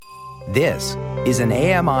This is an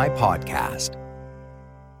AMI podcast.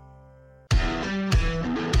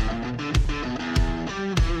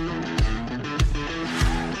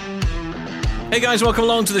 Hey guys, welcome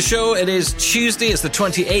along to the show. It is Tuesday, it's the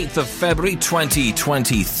 28th of February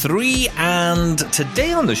 2023, and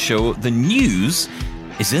today on the show, the news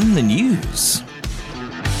is in the news.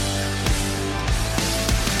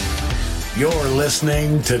 You're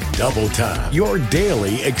listening to Double Time, your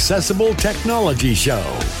daily accessible technology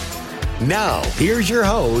show. Now, here's your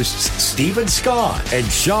hosts, Stephen Scott and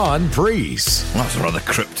Sean Priest. Well, that's a rather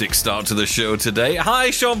cryptic start to the show today.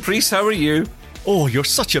 Hi, Sean Priest, how are you? Oh, you're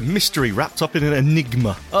such a mystery wrapped up in an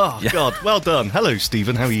enigma. Oh, yeah. God, well done. Hello,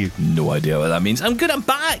 Stephen, how are you? No idea what that means. I'm good, I'm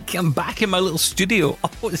back. I'm back in my little studio.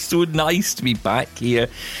 Oh, it's so nice to be back here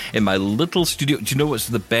in my little studio. Do you know what's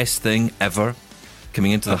the best thing ever?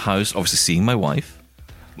 Coming into the house, obviously seeing my wife.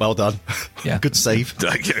 Well done. Yeah. Good save. You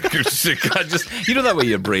know that way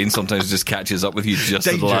your brain sometimes just catches up with you just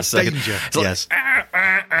at the last second. Danger, yes.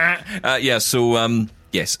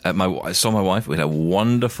 Yes, I saw my wife. We had a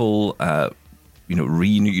wonderful,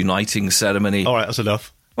 reuniting ceremony. All right, that's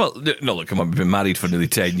enough. Well, no, look, come on, we've been married for nearly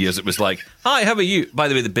 10 years. It was like, hi, how are you? By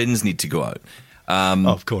the way, the bins need to go out.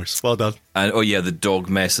 Of course. Well done. And the dog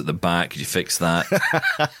mess at the back. Could you fix that?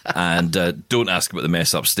 And don't ask about the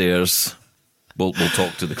mess upstairs. We'll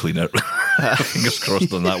talk to the cleaner. Fingers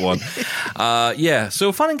crossed on that one.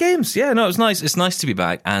 So fun and games. Yeah, no, it was nice. It's nice to be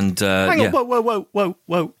back. And hang on,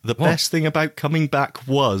 whoa. The best thing about coming back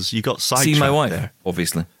was you got sidetracked. See my wife, there.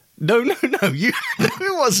 Obviously. No,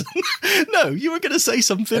 it wasn't. No, you were going to say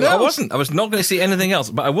something else. I wasn't. I was not going to say anything else.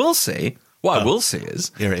 But I will say, I will say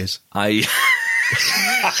is... Here it is.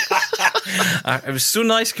 It was so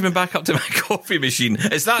nice coming back up to my coffee machine.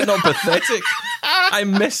 Is that not pathetic? I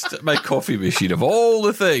missed my coffee machine of all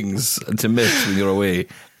the things to miss when you're away.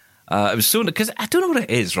 It was so... Because I don't know what it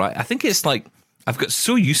is, right? I think it's like I've got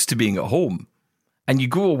so used to being at home and you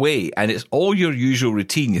go away and it's all your usual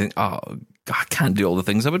routine. You think, oh, I can't do all the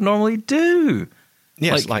things I would normally do.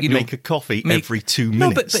 Yes, like make a coffee every 2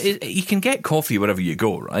 minutes. No, but you can get coffee wherever you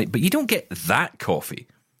go, right? But you don't get that coffee.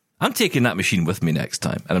 I'm taking that machine with me next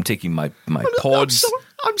time, and I'm taking my pods.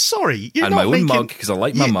 I'm sorry. You're and my own mug, because I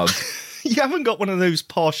like my mug. You haven't got one of those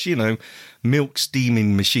posh, milk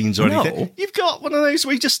steaming machines or anything. You've got one of those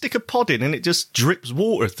where you just stick a pod in and it just drips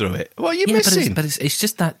water through it. What are you missing? But it's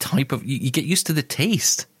just that type of... You get used to the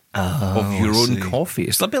taste of your own coffee.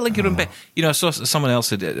 It's a bit like your own bed. I saw someone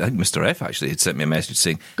else, I think Mr. F actually, had sent me a message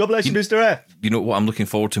saying... God bless you, Mr. F. You know what I'm looking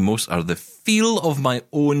forward to most are the feel of my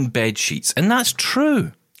own bed sheets. And that's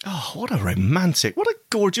true. Oh, what a romantic, what a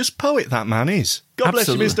gorgeous poet that man is. God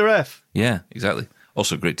Absolutely. Bless you, Mr. F. Yeah, exactly.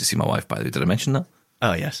 Also great to see my wife, by the way. Did I mention that?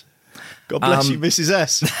 Oh, yes. God bless you, Mrs.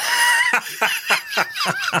 S.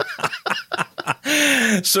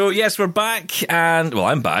 So, yes, we're back. And, well,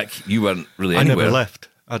 I'm back. You weren't really anywhere. I never left.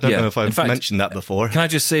 I don't know if I've mentioned that before. Can I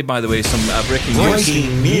just say, by the way, some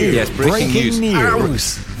breaking news? Yes, breaking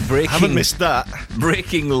news. I haven't missed that.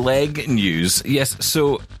 Breaking leg news. Yes,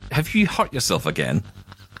 so have you hurt yourself again?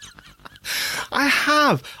 I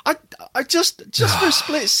have. I just for a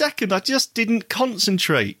split second, I just didn't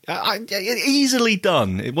concentrate. Easily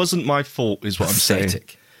done. It wasn't my fault, is what Pathetic. I'm saying.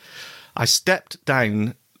 I stepped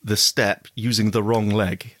down the step using the wrong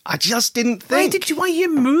leg. I just didn't think. Why are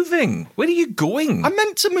you moving? Where are you going? I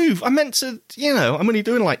meant to move. I meant to, I'm only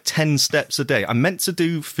doing like 10 steps a day. I meant to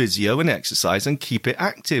do physio and exercise and keep it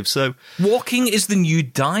active. So walking is the new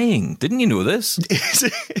dying. Didn't you know this?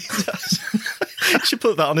 You should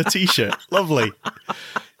put that on a t-shirt. Lovely.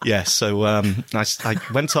 Yes, so I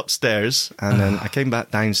went upstairs and then I came back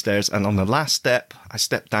downstairs, and on the last step, I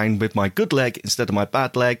stepped down with my good leg instead of my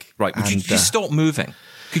bad leg. Right, would you just stop moving?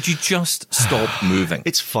 Could you just stop moving?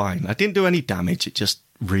 It's fine. I didn't do any damage. It just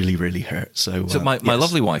really, really hurt. So my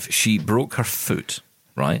lovely wife, she broke her foot,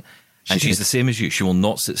 right? And she's the same as you. She will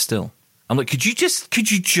not sit still. I'm like, could you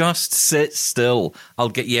just sit still? I'll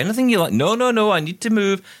get you anything you like. No, I need to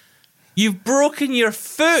move. You've broken your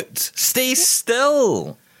foot. Stay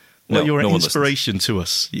still. Well, you're an inspiration to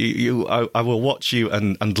us. I will watch you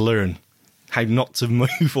and learn how not to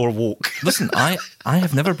move or walk. Listen, I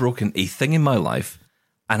have never broken a thing in my life,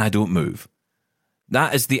 and I don't move.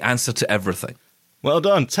 That is the answer to everything. Well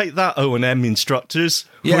done. Take that, O&M instructors.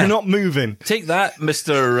 Yeah. We're not moving. Take that,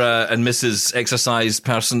 Mr. And Mrs. Exercise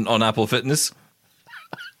person on Apple Fitness.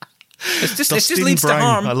 It just leads to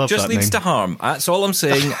harm. I love just that leads name. to harm. That's all I'm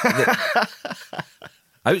saying.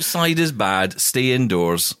 Outside is bad. Stay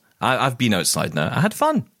indoors. I've been outside now. I had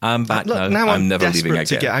fun. I'm back Look, now. I'm never desperate leaving again.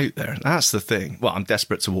 to get out there. That's the thing. Well, I'm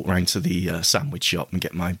desperate to walk round to the sandwich shop and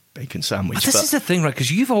get my bacon sandwich. This is the thing, right?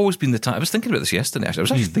 Because you've always been the type. I was thinking about this yesterday. Actually, I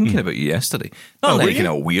was actually thinking about you yesterday. Not like in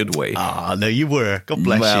a weird way. Ah, no, you were. God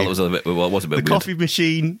bless Well, you. it was a bit. Well, it was a bit The weird. coffee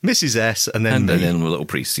machine, Mrs. S, and then me. And then little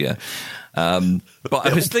priest, yeah. But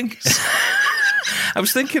I was thinking, I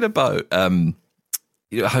was thinking about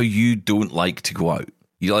how you don't like to go out.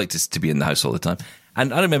 You like to be in the house all the time.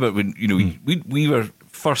 And I remember when we were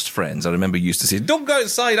first friends. I remember you used to say, "Don't go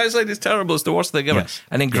outside. Outside is terrible. It's the worst thing ever." Yes.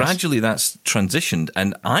 And then gradually that's transitioned,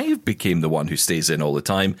 and I became the one who stays in all the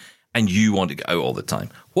time, and you want to get out all the time.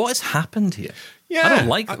 What has happened here? Yeah. I don't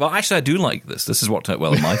like. Well, actually, I do like this. This has worked out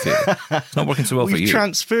well in my favour. It's not working so well for We've you.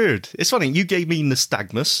 transferred. It's funny. You gave me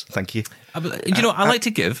nystagmus. Thank you. I like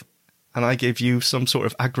to give. And I gave you some sort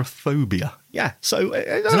of agoraphobia. Yeah, so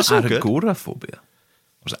Is that's it all good. agoraphobia?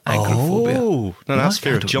 Or is it agoraphobia? Oh, no, that's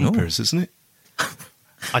fear of don't jumpers, isn't it?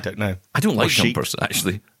 I don't know. I don't Or like sheep. jumpers,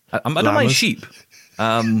 actually. I don't mind Llamas. sheep.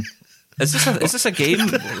 Is this a game?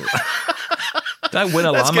 Did I win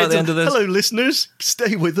a Let's llama get at the to- end of this? Hello, listeners.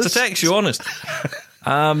 Stay with us. To text you honest.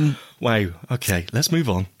 Wow. Okay, let's move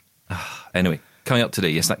on. Anyway, coming up today,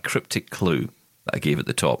 yes, that cryptic clue that I gave at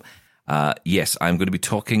the top. Yes, I'm going to be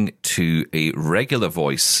talking to a regular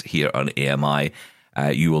voice here on AMI.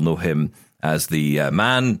 You will know him as the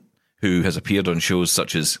man who has appeared on shows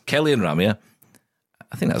such as Kelly and Ramia.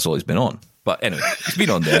 I think that's all he's been on. But anyway, he's been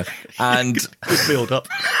on there. And Good build up.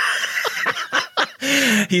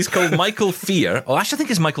 he's called Michael Fear. Oh, actually, I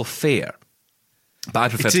think it's Michael Fair. But I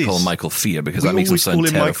prefer It to call is. him Michael Fear because We that makes him always sound call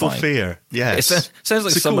him terrifying. Michael Fear. Yes. It sounds like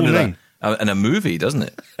It's a someone cool in name. in a movie, doesn't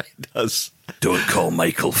it? It does. Don't call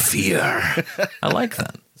Michael Fear. I like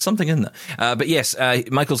that. Something in that. But yes,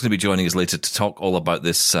 Michael's going to be joining us later to talk all about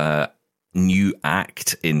this new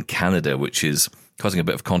act in Canada, which is causing a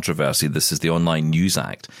bit of controversy. This is the Online News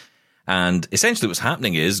Act. And essentially what's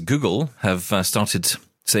happening is Google have started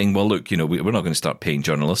saying, well, look, we're not going to start paying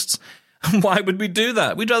journalists. Why would we do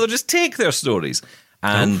that? We'd rather just take their stories.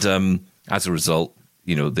 And as a result,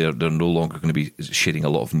 they're no longer going to be sharing a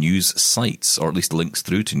lot of news sites, or at least links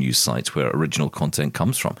through to news sites where original content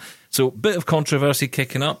comes from. So a bit of controversy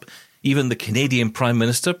kicking up. Even the Canadian Prime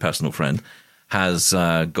Minister, personal friend, has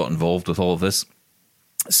got involved with all of this.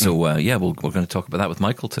 So, we're going to talk about that with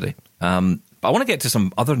Michael today. But I want to get to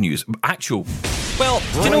some other news. Do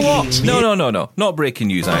you know what? No. Not breaking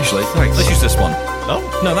news, actually. Thanks. Let's use this one.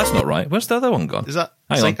 Oh, No, that's not right. Where's the other one gone? is that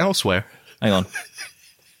Hang St. on. Elsewhere? Hang on.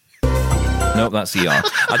 Nope, that's ER.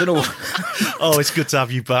 I don't know. Oh, it's good to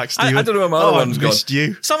have you back, Stephen. I don't know where my other one's I gone. missed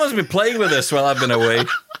you. Someone's been playing with this while I've been away.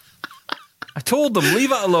 I told them,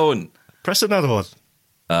 leave it alone. Press another one.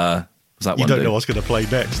 Was that You one don't do? know what's going to play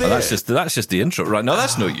next. Oh, that's just the intro. Right, no,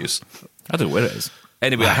 that's no use. I don't know where it is.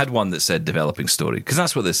 Anyway, I had one that said developing story, because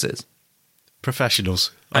that's what this is.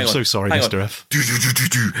 Professionals. Hang I'm on, so sorry, hang on. Mr. F.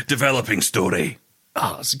 Developing story.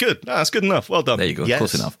 Ah, that's good. No, that's good enough. Well done. There you go, Yes.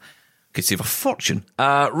 close enough. Could save a fortune.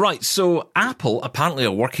 Right, so Apple apparently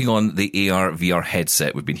are working on the AR/VR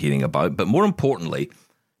headset we've been hearing about, but more importantly,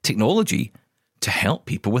 technology to help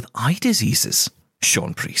people with eye diseases.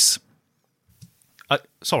 Sean Priest.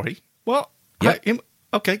 Sorry. What? Yeah.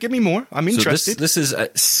 Okay, give me more. I'm So interested. this is a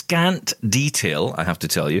scant detail, I have to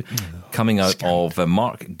tell you, coming out of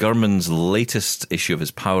Mark Gurman's latest issue of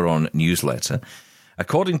his Power On newsletter.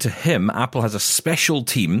 According to him, Apple has a special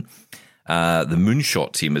team, the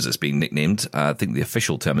Moonshot team as it's being nicknamed. I think the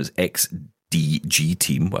official term is XDG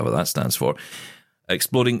team, whatever that stands for,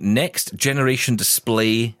 exploring next generation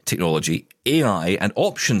display technology, AI, and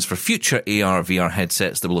options for future AR/VR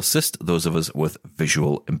headsets that will assist those of us with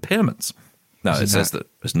visual impairments. Now, it says that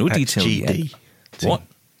there's no detail yet. XGD. What?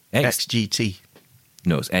 XGT.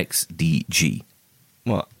 No, it's XDG.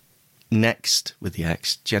 What? Next with the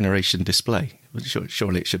X generation display.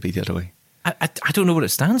 Surely it should be the other way. I don't know what it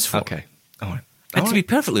stands for. Okay. All right. And to be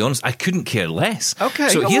perfectly honest, I couldn't care less. Okay,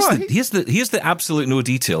 So all here's right. here's the absolute no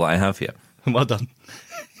detail I have here. Well done.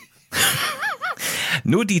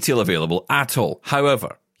 No detail available at all.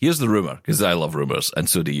 However, here's the rumor, because I love rumors, and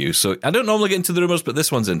so do you. So I don't normally get into the rumors, but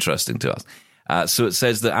this one's interesting to us. So it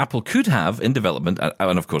says that Apple could have in development,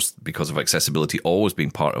 and of course, because of accessibility always being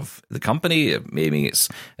part of the company, maybe it's,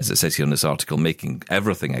 as it says here in this article, making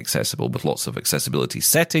everything accessible with lots of accessibility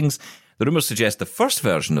settings. The rumors suggest the first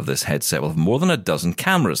version of this headset will have more than a dozen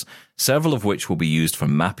cameras, several of which will be used for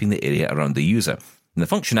mapping the area around the user. And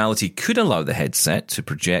the functionality could allow the headset to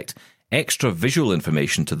project extra visual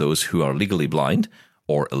information to those who are legally blind,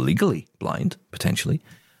 or illegally blind, potentially.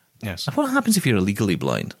 Yes. What happens if you're illegally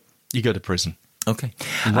blind? You go to prison. Okay.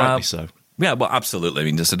 And rightly so. Yeah, well, absolutely. I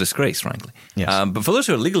mean, it's a disgrace, frankly. Yes. But for those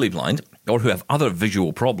who are legally blind or who have other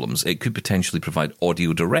visual problems, it could potentially provide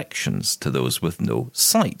audio directions to those with no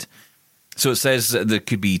sight. So it says that this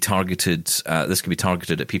could be targeted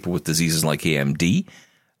at people with diseases like AMD,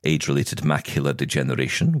 age-related macular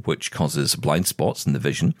degeneration, which causes blind spots in the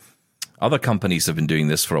vision. Other companies have been doing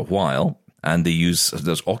this for a while, and there's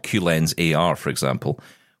Oculens AR, for example,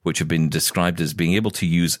 which have been described as being able to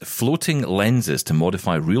use floating lenses to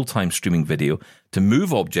modify real-time streaming video to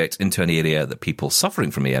move objects into an area that people suffering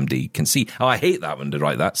from AMD can see. Oh, I hate that one to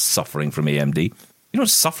write that, suffering from AMD. You don't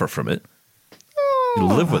suffer from it. You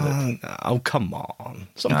live with it. Oh, come on.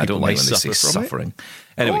 I don't like when they say suffering.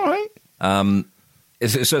 Anyway, all right.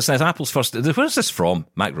 So it says Apple's first... Where's this from?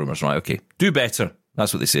 Mac Rumors, right, okay. Do better.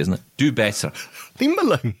 That's what they say, isn't it? Do better. Leave me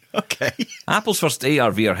alone. Okay. Apple's first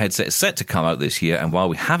AR/VR headset is set to come out this year, and while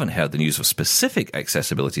we haven't heard the news of specific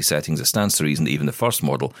accessibility settings, it stands to reason that even the first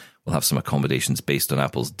model will have some accommodations based on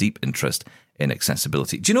Apple's deep interest in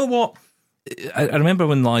accessibility. Do you know what? I remember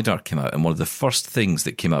when LiDAR came out, and one of the first things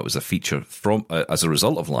that came out was a feature from as a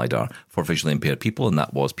result of LiDAR for visually impaired people, and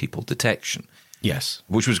that was people detection. Yes.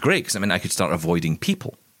 Which was great, because I could start avoiding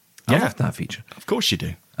people. I loved that feature. Of course you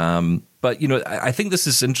do. But, I think this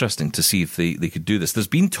is interesting to see if they could do this. There's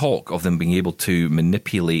been talk of them being able to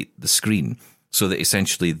manipulate the screen so that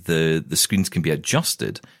essentially the screens can be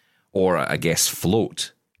adjusted or, I guess,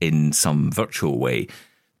 float in some virtual way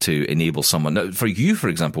to enable someone. Now, for you, for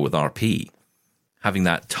example, with RP, having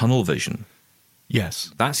that tunnel vision.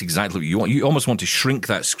 Yes. That's exactly what you want. You almost want to shrink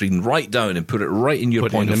that screen right down and put it right in your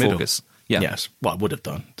point of focus. Yeah. Yes. Well, I would have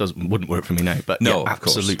done. Wouldn't work for me now. But no, yeah,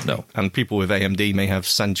 absolutely. Of course, no. And people with AMD may have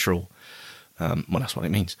central, well, that's what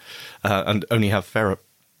it means, and only have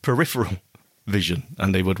peripheral vision,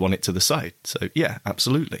 and they would want it to the side. So, yeah,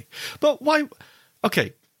 absolutely. But why?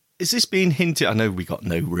 Okay, is this being hinted? I know we got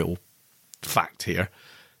no real fact here.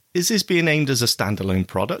 Is this being aimed as a standalone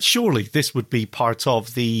product? Surely this would be part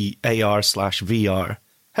of the AR/VR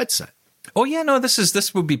headset. Oh, yeah, no,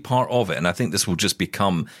 this would be part of it, and I think this will just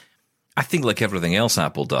become... I think like everything else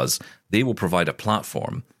Apple does, they will provide a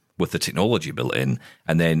platform with the technology built in,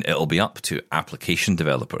 and then it'll be up to application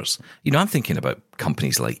developers. I'm thinking about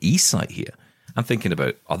companies like eSight here. I'm thinking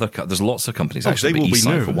about there's lots of companies actually. They will be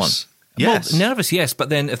nervous. For one. Yes. Well, nervous, yes, but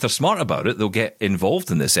then if they're smart about it, they'll get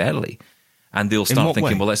involved in this early, and they'll start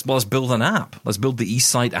thinking, well, let's build an app. Let's build the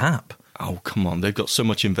eSight app. Oh, come on. They've got so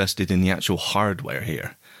much invested in the actual hardware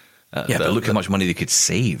here. But look how much money they could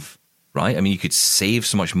save. Right, you could save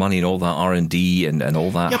so much money in all that R&D and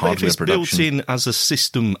all that hardware but if it's production. Built in as a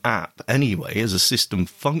system app anyway, as a system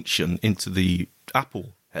function into the Apple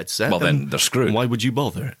headset. Well, then they're screwed. Why would you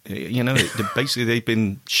bother? Basically they've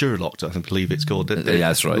been Sherlocked, I believe it's called. Yeah,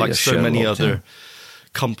 that's right. Like so many other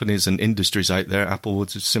companies and industries out there, Apple would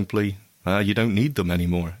just simply, you don't need them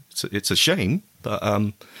anymore. It's a shame, but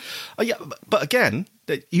but again,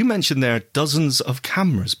 you mentioned there are dozens of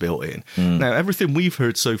cameras built in. Now, everything we've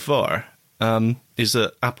heard so far is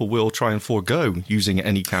that Apple will try and forego using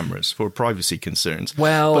any cameras for privacy concerns.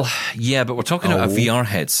 Well, but we're talking about a VR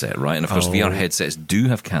headset, right? And of course, VR headsets do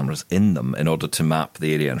have cameras in them in order to map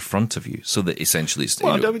the area in front of you, so that essentially...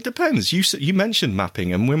 it depends. You mentioned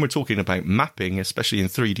mapping, and when we're talking about mapping, especially in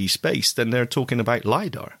 3D space, then they're talking about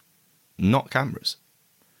LiDAR, not cameras.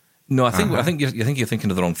 No, I think you're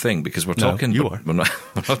thinking of the wrong thing, because we're talking. No, you are. We're not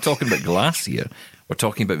talking about glass here. We're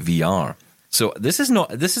talking about VR. So this is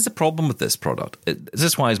a problem with this product. This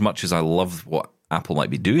is why, as much as I love what Apple might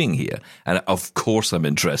be doing here, and of course I'm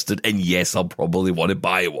interested, and yes, I'll probably want to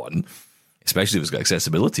buy one, especially if it's got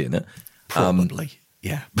accessibility in it. Probably,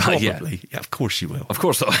 probably. Yeah, of course you will. Of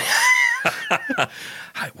course.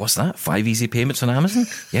 What's that? 5 easy payments on Amazon?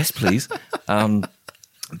 Yes, please.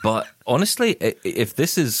 But honestly, if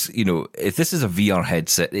this is a VR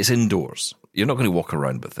headset, it's indoors. You're not going to walk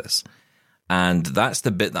around with this. And that's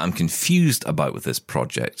the bit that I'm confused about with this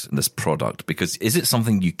project and this product, because is it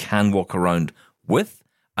something you can walk around with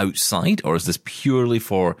outside, or is this purely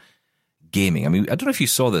for gaming? I don't know if you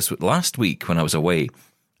saw this, but last week when I was away,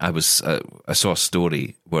 I saw a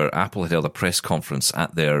story where Apple had held a press conference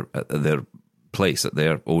at their place, at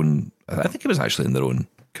their own, I think it was actually in their own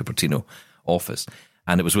Cupertino office.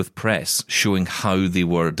 And it was with press showing how they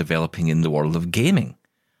were developing in the world of gaming.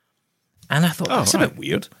 And I thought, that's a bit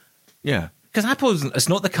weird. Yeah. Because Apple it's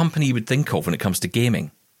not the company you would think of when it comes to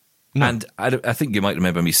gaming. No. And I think you might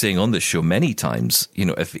remember me saying on this show many times,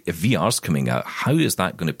 if VR's coming out, how is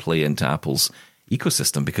that going to play into Apple's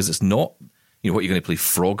ecosystem? Because it's not, what you're going to play,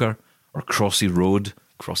 Frogger or Crossy Road?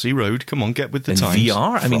 Crossy Road, come on, get with the in times.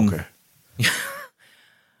 VR? Frogger.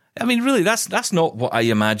 I mean, really, that's not what I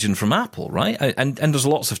imagine from Apple, right? And there's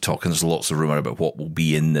lots of talk and there's lots of rumor about what will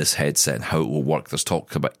be in this headset and how it will work. There's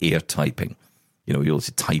talk about air typing. You know, you'll be able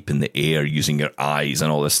to type in the air using your eyes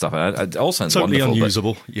and all this stuff. It all sounds totally wonderful.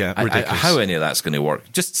 Unusable. Yeah, ridiculous. How any of that's going to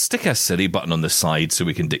work? Just stick a Siri button on the side so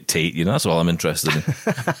we can dictate. You know, that's all I'm interested in.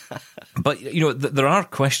 But, you know, there are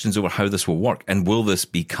questions over how this will work. And will this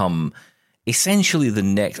become essentially the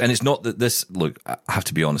next? And it's not that this, look, I have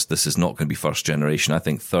to be honest, this is not going to be first generation. I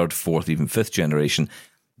think third, fourth, even fifth generation,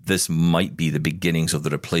 this might be the beginnings of the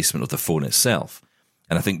replacement of the phone itself.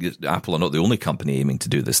 And I think Apple are not the only company aiming to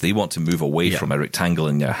do this. They want to move away from a rectangle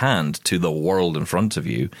in your hand to the world in front of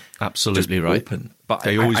you. Absolutely right. Open. But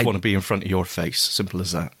they always want to be in front of your face. Simple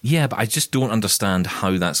as that. Yeah, but I just don't understand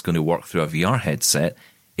how that's going to work through a VR headset.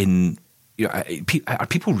 Are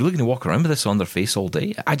people really going to walk around with this on their face all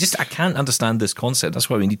day? I can't understand this concept. That's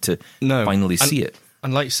why we need to finally see it.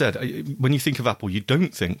 And like you said, when you think of Apple, you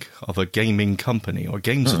don't think of a gaming company or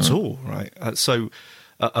games at all, right? So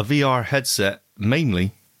a VR headset,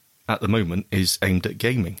 mainly at the moment, is aimed at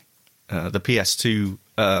gaming. The PS2,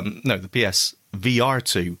 the PS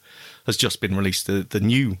VR2 has just been released. The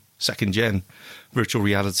new second-gen virtual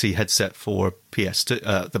reality headset for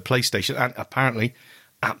PS2, the PlayStation, and apparently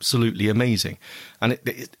absolutely amazing. And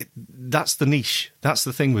that's the niche. That's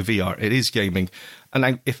the thing with VR. It is gaming.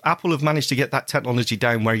 And if Apple have managed to get that technology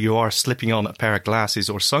down where you are slipping on a pair of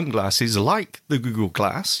glasses or sunglasses, like the Google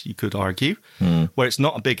Glass, you could argue, where it's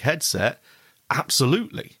not a big headset,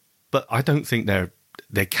 absolutely. But I don't think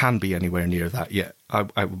they can be anywhere near that yet.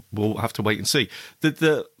 I will have to wait and see. I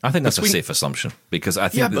think that's a safe assussing, because I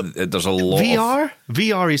think there's a lot of...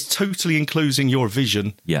 VR is totally enclosing your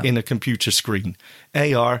vision in a computer screen.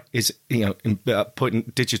 AR is,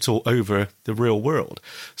 putting digital over the real world.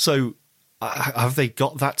 So have they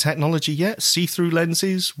got that technology yet? See-through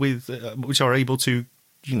lenses with which are able to,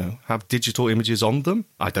 have digital images on them?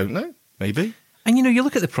 I don't know. Maybe. And, you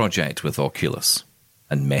look at the project with Oculus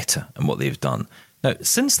and Meta and what they've done. Now,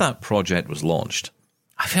 since that project was launched,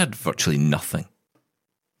 I've heard virtually nothing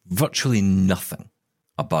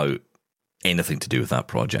about anything to do with that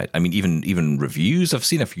project. I mean, even reviews, I've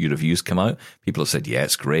seen a few reviews come out. People have said, yeah,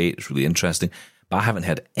 it's great, it's really interesting. But I haven't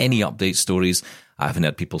had any update stories. I haven't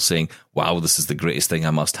had people saying, wow, this is the greatest thing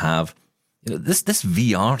I must have. This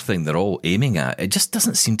VR thing they're all aiming at, it just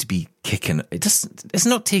doesn't seem to be kicking. It's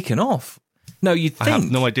not taking off. Now, you'd think... I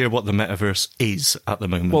have no idea what the metaverse is at the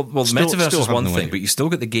moment. Well, the metaverse is one thing, but you still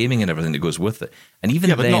get the gaming and everything that goes with it. And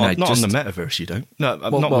even but then, not on the metaverse, you don't. No,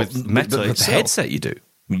 not with Meta with the headset, you do.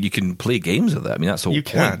 I mean, you can play games with it. I mean, that's the whole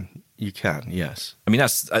point. You can, yes. I mean,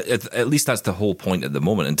 that's at least that's the whole point at the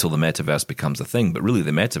moment until the metaverse becomes a thing. But really,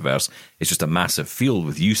 the metaverse is just a massive field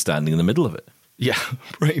with you standing in the middle of it. Yeah,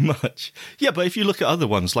 pretty much. Yeah, but if you look at other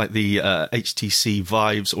ones like the HTC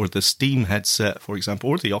Vives or the Steam headset, for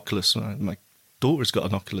example, or the Oculus, my daughter's got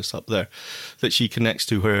an Oculus up there that she connects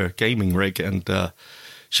to her gaming rig, and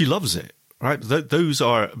she loves it. Right, those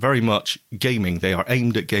are very much gaming. They are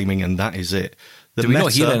aimed at gaming, and that is it. Do we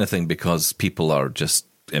not hear anything because people are just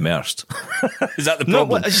immersed? Is that the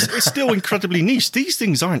problem? No, it's still incredibly niche. These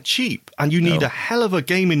things aren't cheap, and you need a hell of a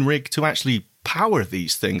gaming rig to actually power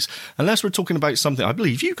these things. Unless we're talking about something, I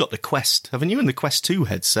believe you've got the Quest, haven't you? And the Quest 2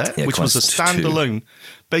 headset, which Quest was a standalone,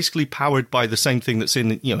 basically powered by the same thing that's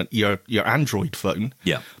in your Android phone.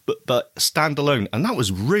 Yeah, but standalone, and that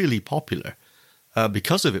was really popular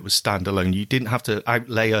because of it was standalone. You didn't have to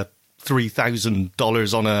outlay a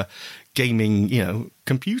 $3,000 on a gaming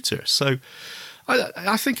computer. So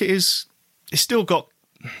I think it's still got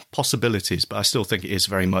possibilities, but I still think it is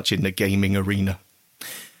very much in the gaming arena.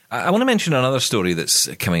 I want to mention another story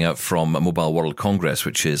that's coming out from Mobile World Congress,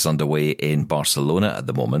 which is underway in Barcelona at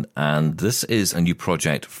the moment. And this is a new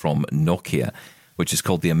project from Nokia, which is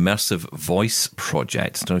called the Immersive Voice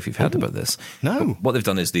Project. I don't know if you've heard about this. No. What they've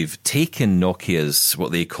done is they've taken Nokia's,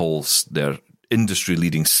 what they call their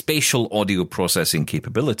industry-leading spatial audio processing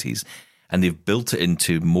capabilities, and they've built it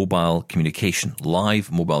into mobile communication,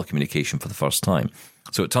 live mobile communication for the first time.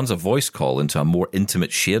 So it turns a voice call into a more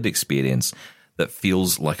intimate shared experience that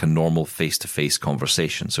feels like a normal face-to-face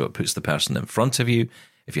conversation. So it puts the person in front of you.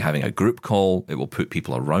 If you're having a group call, it will put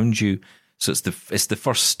people around you. So it's the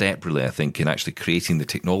first step, really, I think, in actually creating the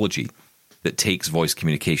technology that takes voice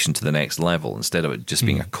communication to the next level. Instead of it just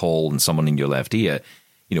being a call and someone in your left ear,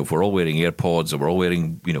 if we're all wearing AirPods or we're all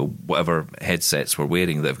wearing, whatever headsets we're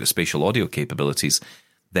wearing that have got spatial audio capabilities,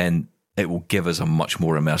 then it will give us a much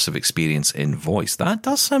more immersive experience in voice. That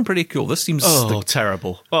does sound pretty cool. This seems...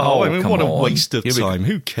 terrible. What a waste of time.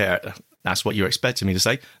 Who cares? That's what you're expecting me to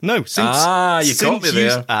say. No, since you caught me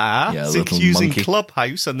there. Yeah, since little using monkey.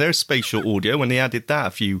 Clubhouse and their spatial audio, when they added that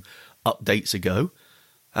a few updates ago,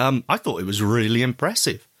 I thought it was really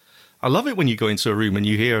impressive. I love it when you go into a room and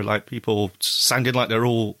you hear like people sounding like they're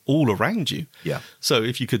all around you. Yeah. So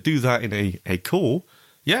if you could do that in a call,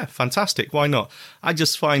 yeah, fantastic. Why not? I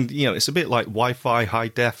just find, it's a bit like Wi-Fi high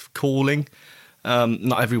def calling.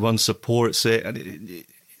 Not everyone supports it. And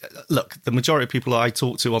look, the majority of people I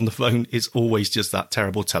talk to on the phone is always just that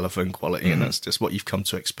terrible telephone quality, and that's just what you've come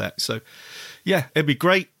to expect. So, yeah, it'd be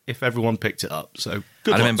great if everyone picked it up. So,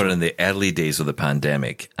 good I luck remember to in the early days of the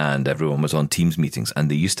pandemic, and everyone was on Teams meetings, and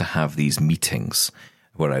they used to have these meetings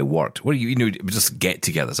where I worked, where it was just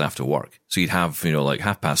get-togethers after work. So you'd have like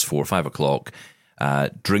 4:30, 5 o'clock,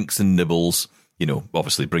 drinks and nibbles.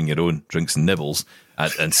 Obviously bring your own drinks and nibbles,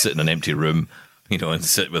 and sit in an empty room. And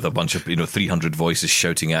sit with a bunch of 300 voices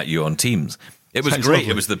shouting at you on Teams. It was Sounds great.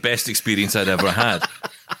 lovely. It was the best experience I'd ever had.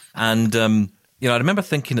 And I remember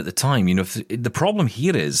thinking at the time, the problem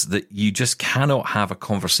here is that you just cannot have a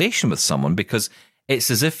conversation with someone because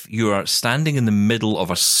it's as if you are standing in the middle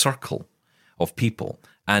of a circle of people,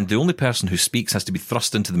 and the only person who speaks has to be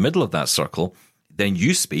thrust into the middle of that circle. Then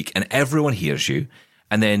you speak, and everyone hears you.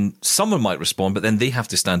 And then someone might respond, but then they have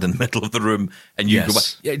to stand in the middle of the room and you go back.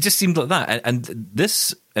 Yeah, it just seemed like that. And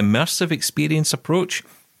this immersive experience approach,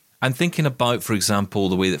 I'm thinking about, for example,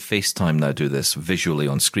 the way that FaceTime now do this visually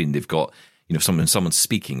on screen. They've got, someone's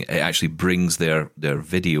speaking, it actually brings their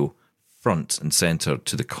video front and center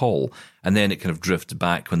to the call. And then it kind of drifts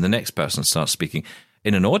back when the next person starts speaking.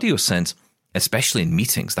 In an audio sense, especially in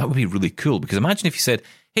meetings, that would be really cool. Because imagine if you said,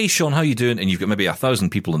 hey, Sean, how you doing? And you've got maybe 1,000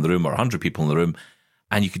 people in the room or 100 people in the room.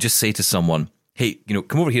 And you could just say to someone, hey,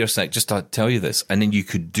 come over here a sec, just to tell you this. And then you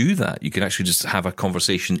could do that. You could actually just have a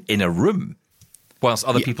conversation in a room whilst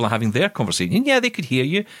other people are having their conversation. And yeah, they could hear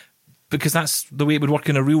you because that's the way it would work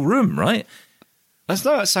in a real room, right?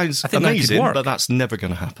 That sounds I think that amazing, could work. but that's never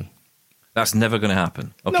going to happen. That's never going to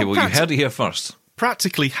happen. Okay, No, well, you heard it here first.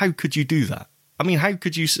 Practically, how could you do that? I mean, how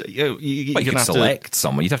could you... You're You going to could have to select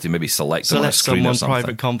someone. You'd have to maybe select them on a select screen or someone's something.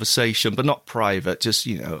 private conversation, but not private, just,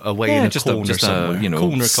 away in a just corner just somewhere. a,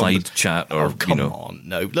 Corner side chat or, come on,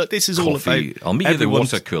 no. Look, this is all about... coffee. I'll meet you at the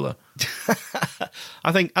everyone's- water cooler.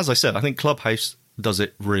 I think, as I said, I think Clubhouse does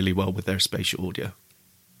it really well with their spatial audio.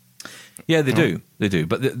 Yeah, they do. They do.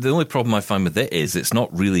 But the only problem I find with it is it's not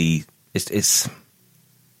really... It's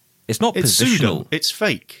not It's positional. pseudo. It's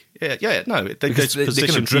fake. No. They Because they kind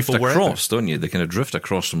position of drift people wherever. across, don't you? They kind of drift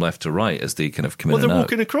across from left to right as they kind of come Well, in they're and out.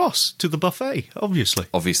 walking across to the buffet, obviously.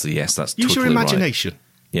 Obviously, yes, that's Use totally your right. imagination.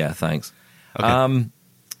 Yeah, thanks. Okay.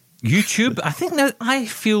 YouTube, I think now, I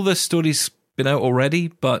feel this story's been out already,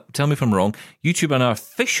 but tell me if I'm wrong. YouTube are now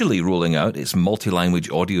officially rolling out its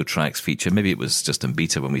multi-language audio tracks feature. Maybe it was just in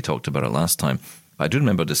beta when we talked about it last time. But I do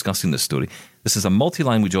remember discussing this story. This is a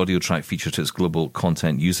multi-language audio track feature to its global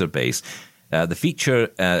content user base. The feature,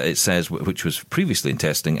 it says, which was previously in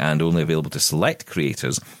testing and only available to select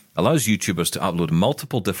creators, allows YouTubers to upload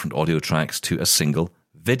multiple different audio tracks to a single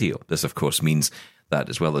video. This, of course, means that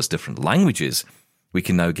as well as different languages, we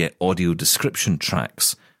can now get audio description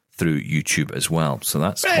tracks through YouTube as well. So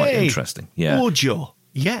that's quite interesting. Yeah. Audio.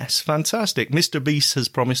 Yes, fantastic. Mr. Beast has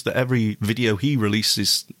promised that every video he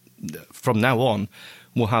releases from now on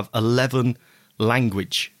will have 11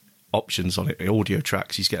 language options on it, audio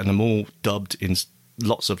tracks. He's getting them all dubbed in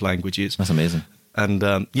lots of languages. That's amazing. And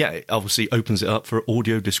it obviously opens it up for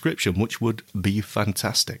audio description, which would be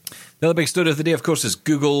fantastic. The other big story of the day, of course, is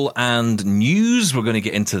Google and news. We're going to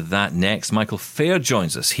get into that next. Michael Fair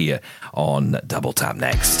joins us here on Double Tap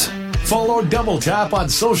next. Follow Double Tap on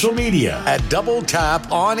social media at Double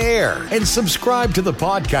Tap On Air and subscribe to the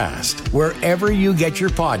podcast wherever you get your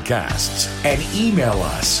podcasts. And email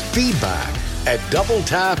us feedback at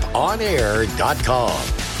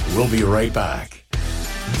doubletaponair.com. We'll be right back.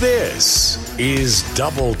 This is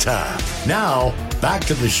Double Tap. Now, back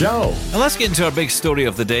to the show. And let's get into our big story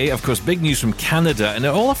of the day. Of course, big news from Canada, and it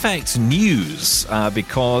all affects news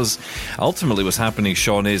because ultimately what's happening,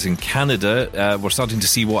 Sean, is in Canada, we're starting to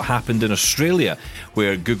see what happened in Australia,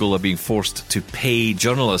 where Google are being forced to pay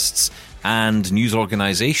journalists and news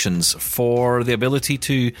organizations for the ability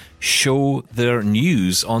to show their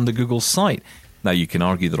news on the Google site. Now, you can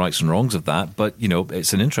argue the rights and wrongs of that, but,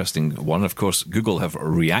 it's an interesting one. Of course, Google have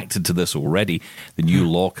reacted to this already. The new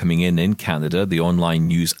law coming in Canada, the Online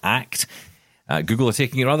News Act, Google are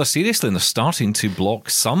taking it rather seriously, and they're starting to block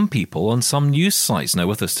some people on some news sites. Now,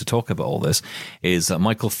 with us to talk about all this is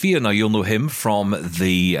Michael Fear. Now, you'll know him from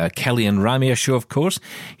the Kelly and Ramia show, of course.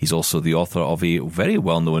 He's also the author of a very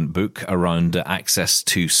well-known book around access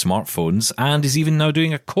to smartphones, and is even now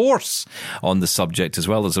doing a course on the subject as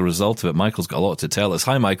well as a result of it. Michael's got a lot to tell us.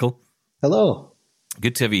 Hi, Michael. Hello.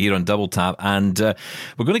 Good to have you here on Double Tap, and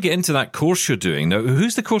we're going to get into that course you're doing. Now,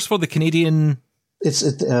 who's the course for? The Canadian... It's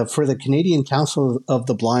for the Canadian Council of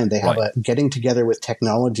the Blind. They have a Getting Together with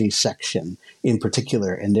Technology section in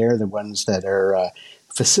particular, and they're the ones that are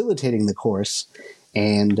facilitating the course.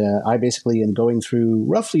 And I basically am going through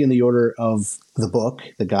roughly in the order of the book,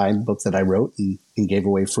 the guidebook that I wrote and gave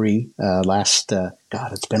away free last,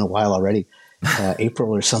 it's been a while already,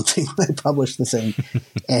 April or something when I published the thing,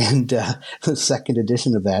 and the second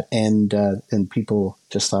edition of that. And people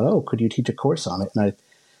just thought, oh, could you teach a course on it? And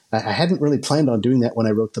I hadn't really planned on doing that when I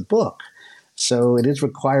wrote the book. So it is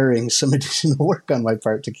requiring some additional work on my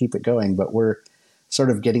part to keep it going. But we're sort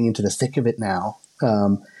of getting into the thick of it now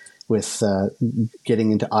with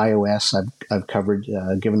getting into iOS. I've covered,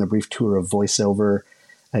 given a brief tour of VoiceOver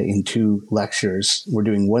in 2 lectures. We're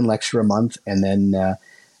doing 1 lecture a month, and then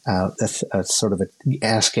a sort of a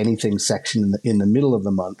Ask Anything section in the middle of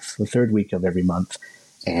the month, the 3rd week of every month.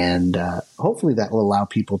 And hopefully that will allow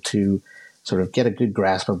people to sort of get a good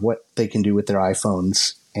grasp of what they can do with their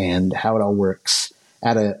iPhones and how it all works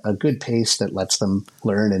at a good pace that lets them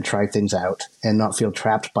learn and try things out and not feel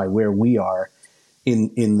trapped by where we are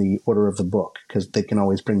in the order of the book, because they can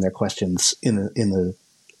always bring their questions in the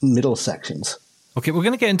middle sections. Okay, we're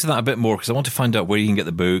going to get into that a bit more, because I want to find out where you can get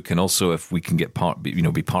the book, and also if we can get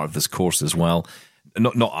be part of this course as well.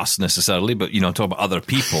 Not us necessarily, but talk about other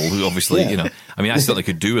people who obviously I certainly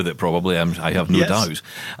could do with it. Probably, I have no doubt.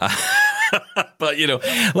 But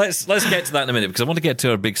let's get to that in a minute, because I want to get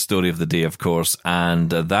to our big story of the day, of course, and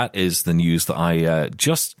that is the news that I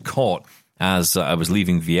just caught as I was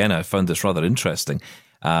leaving Vienna. I found this rather interesting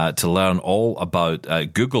to learn all about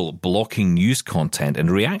Google blocking news content in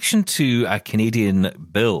reaction to a Canadian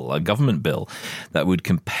bill, a government bill, that would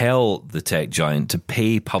compel the tech giant to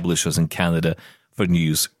pay publishers in Canada for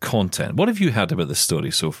news content. What have you heard about this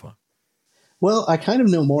story so far? Well, I kind of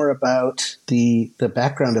know more about the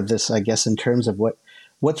background of this, I guess, in terms of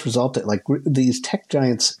what's resulted. Like these tech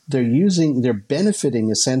giants, they're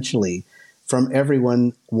benefiting essentially from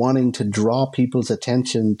everyone wanting to draw people's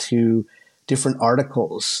attention to different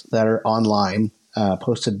articles that are online,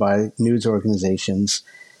 posted by news organizations.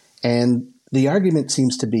 And the argument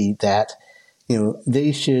seems to be that,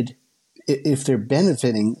 they should, if they're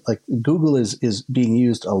benefiting, like Google is being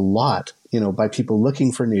used a lot, by people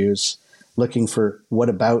looking for news, looking for what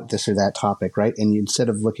about this or that topic, right? And instead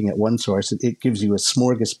of looking at one source, it gives you a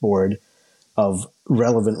smorgasbord of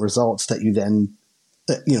relevant results that you then,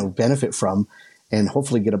 benefit from and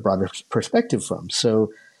hopefully get a broader perspective from.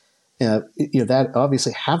 So, that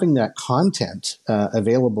obviously having that content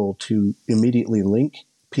available to immediately link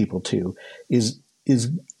people to is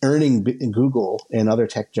earning Google and other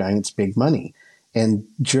tech giants big money. And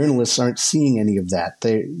journalists aren't seeing any of that.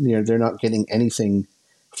 They're not getting anything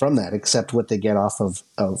from that except what they get off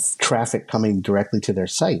of traffic coming directly to their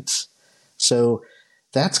sites. So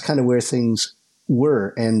that's kind of where things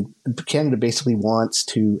were. And Canada basically wants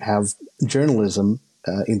to have journalism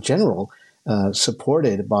in general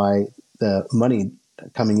supported by the money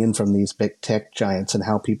coming in from these big tech giants and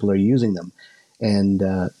how people are using them. And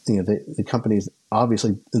the companies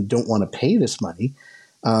obviously don't want to pay this money.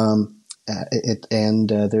 And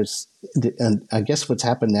I guess what's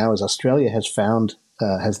happened now is Australia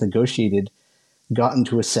has negotiated, gotten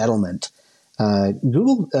to a settlement.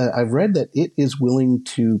 Google, I've read that it is willing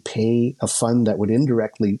to pay a fund that would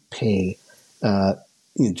indirectly pay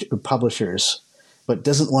publishers, but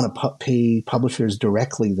doesn't want to pay publishers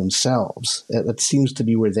directly themselves. That seems to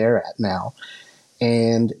be where they're at now.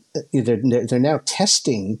 And they're now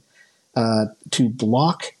testing to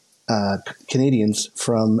block Canadians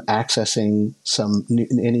from accessing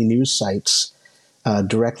any news sites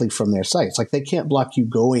directly from their sites. Like they can't block you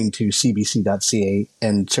going to cbc.ca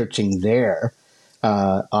and searching there,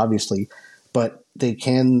 obviously, but they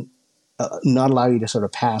can not allow you to sort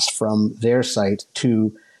of pass from their site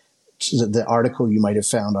to the article you might have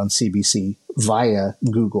found on CBC via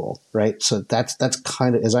Google, right? So that's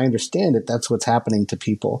kind of, as I understand it, that's what's happening to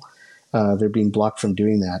people. They're being blocked from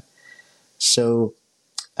doing that. So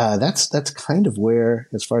that's kind of where,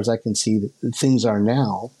 as far as I can see, things are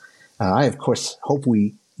now. I, of course, hope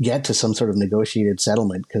we get to some sort of negotiated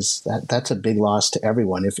settlement, because that's a big loss to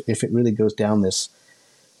everyone. If it really goes down this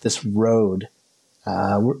road,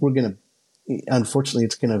 we're going to, unfortunately,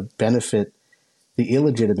 it's going to benefit the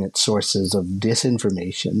illegitimate sources of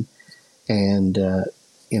disinformation, and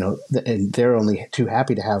and they're only too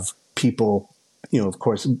happy to have people, of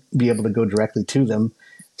course, be able to go directly to them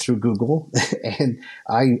through Google. And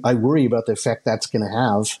I worry about the effect that's going to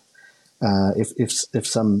have if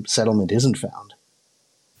some settlement isn't found.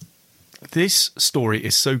 This story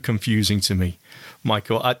is so confusing to me,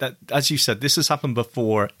 Michael. As you said, this has happened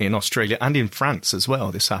before in Australia and in France as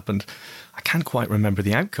well. This happened. I can't quite remember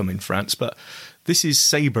the outcome in France, but this is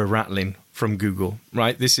saber rattling from Google,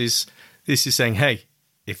 right? This is saying, hey,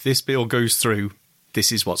 if this bill goes through,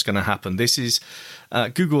 this is what's going to happen. This is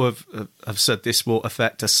Google have said this will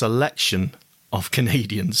affect a selection of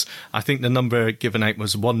Canadians. I think the number given out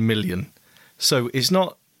was 1 million. So it's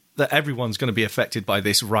not that everyone's going to be affected by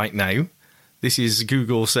this right now. This is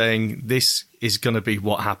Google saying this is going to be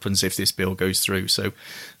what happens if this bill goes through. So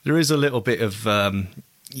there is a little bit of,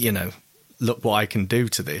 look what I can do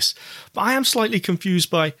to this. But I am slightly confused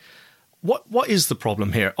by what is the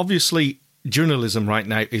problem here? Obviously, journalism right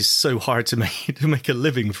now is so hard to make a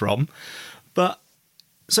living from. But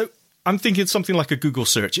so I'm thinking something like a Google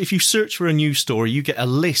search. If you search for a news story, you get a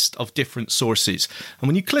list of different sources. And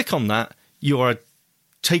when you click on that, you are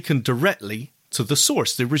taken directly to the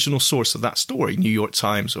source, the original source of that story, New York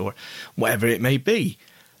Times or whatever it may be.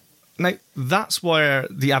 Now, that's where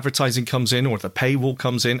the advertising comes in or the paywall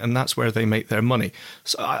comes in, and that's where they make their money.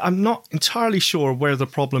 So I'm not entirely sure where the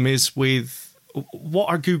problem is with what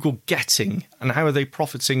are Google getting and how are they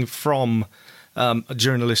profiting from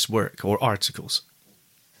journalist work or articles.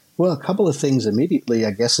 Well, a couple of things immediately,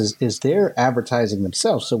 I guess, is they're advertising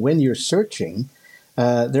themselves. So when you're searching,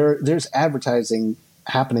 there's advertising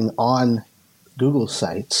happening on Google's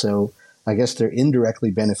site. So I guess they're indirectly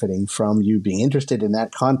benefiting from you being interested in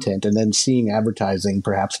that content and then seeing advertising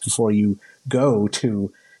perhaps before you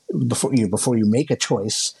make a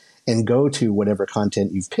choice and go to whatever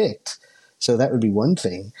content you've picked. So that would be one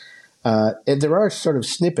thing. And there are sort of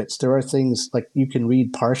snippets. There are things like you can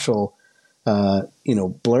read partial,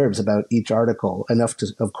 blurbs about each article, enough to,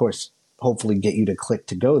 of course, hopefully get you to click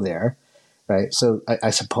to go there. Right. So I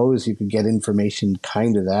suppose you could get information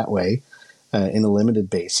kind of that way in a limited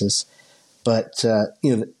basis. But,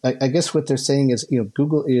 I guess what they're saying is,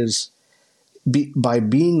 Google is by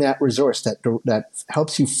being that resource that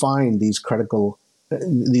helps you find these critical,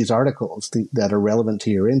 these articles that are relevant to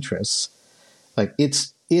your interests. Like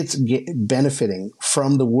it's benefiting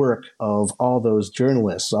from the work of all those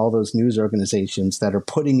journalists, all those news organizations that are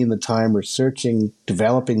putting in the time researching,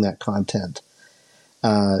 developing that content.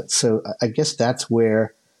 So I guess that's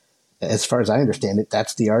where, as far as I understand it,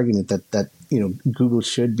 that's the argument that Google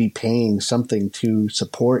should be paying something to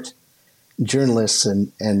support journalists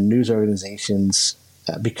and news organizations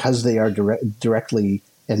because they are directly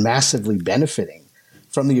and massively benefiting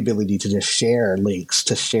from the ability to just share links,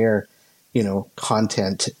 to share,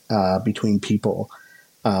 content between people,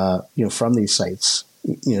 from these sites.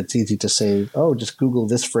 It's easy to say, oh, just Google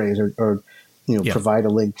this phrase or provide a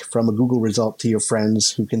link from a Google result to your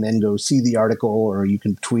friends who can then go see the article, or you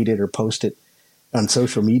can tweet it or post it on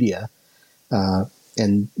social media.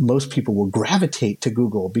 And most people will gravitate to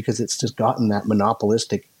Google because it's just gotten that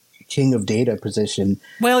monopolistic king of data position.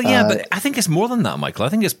 Well, yeah, but I think it's more than that, Michael. I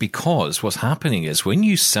think it's because what's happening is when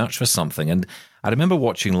you search for something, and I remember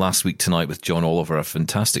watching Last Week Tonight with John Oliver, a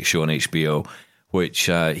fantastic show on HBO, which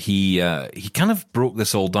he kind of broke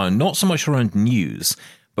this all down, not so much around news,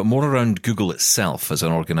 but more around Google itself as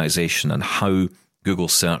an organization and how Google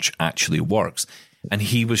search actually works. And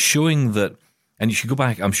he was showing that, and you should go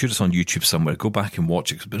back, I'm sure it's on YouTube somewhere, go back and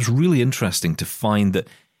watch it, but it's really interesting to find that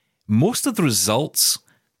most of the results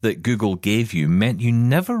that Google gave you meant you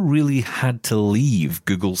never really had to leave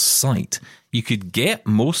Google's site. You could get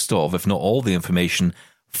most of, if not all, the information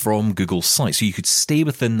from Google's site, so you could stay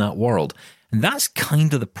within that world. And that's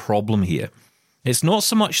kind of the problem here. It's not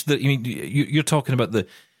so much that, you're talking about the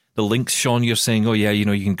links, Sean, you're saying, oh yeah, you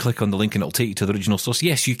can click on the link and it'll take you to the original source.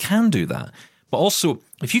 Yes, you can do that. But also,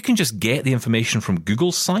 if you can just get the information from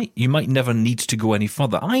Google's site, you might never need to go any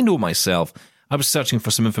further. I know myself, I was searching for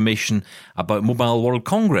some information about Mobile World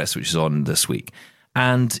Congress, which is on this week.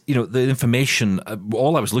 And, the information,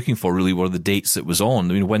 all I was looking for really were the dates it was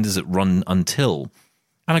on. When does it run until?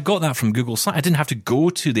 And I got that from Google's site. I didn't have to go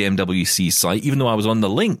to the MWC site, even though I was on the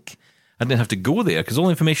link. I didn't have to go there because all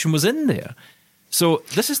the information was in there. So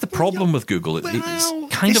this is the problem with Google.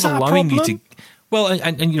 It's kind of allowing you to... Well,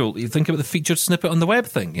 and you think about the featured snippet on the web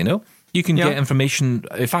thing, You can get information.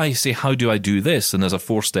 If I say, how do I do this? And there's a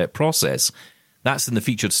 4-step process. That's in the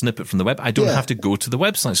featured snippet from the web. I don't have to go to the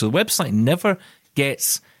website. So the website never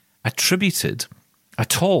gets attributed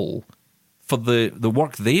at all for the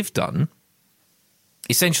work they've done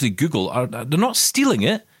essentially Google they're not stealing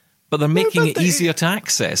it, but they're making it easier to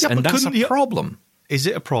access, and that's a problem. Is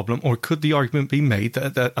it a problem, or could the argument be made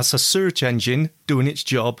that that's a search engine doing its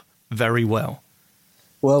job very well?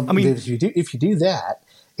 Well, I mean, if you do that,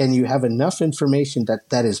 and you have enough information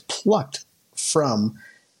that is plucked from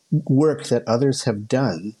work that others have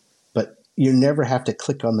done, but you never have to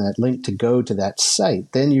click on that link to go to that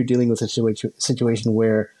site, then you're dealing with a situation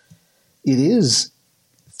where it is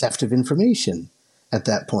theft of information at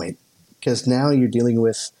that point, because now you're dealing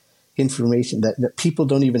with information that people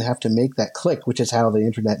don't even have to make that click, which is how the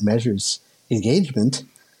internet measures engagement.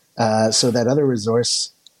 So that other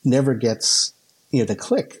resource never gets to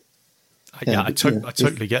click. I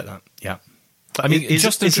totally get that. Yeah. I mean,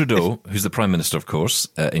 Justin Trudeau, who's the Prime Minister, of course,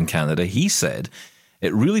 in Canada, he said,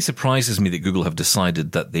 "It really surprises me that Google have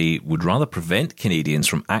decided that they would rather prevent Canadians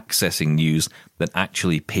from accessing news than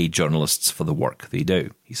actually pay journalists for the work they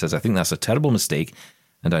do." He says, "I think that's a terrible mistake,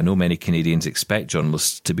 and I know many Canadians expect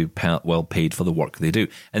journalists to be well paid for the work they do."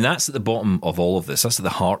 And that's at the bottom of all of this. That's at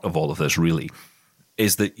the heart of all of this, really,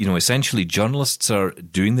 is that, essentially journalists are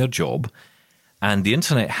doing their job, and the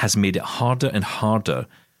internet has made it harder and harder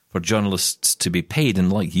for journalists to be paid.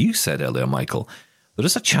 And like you said earlier, Michael, there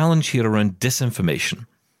is a challenge here around disinformation,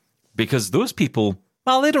 because those people,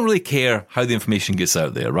 well, they don't really care how the information gets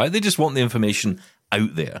out there, right? They just want the information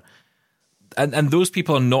out there. And those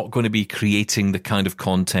people are not going to be creating the kind of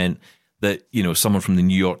content that, someone from the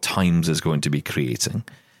New York Times is going to be creating.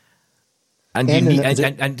 And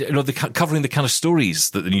covering the kind of stories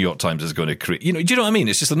that the New York Times is going to create. Do you know what I mean?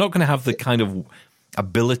 It's just they're not going to have the kind of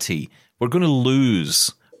ability. We're going to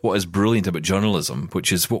lose what is brilliant about journalism,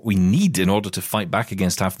 which is what we need in order to fight back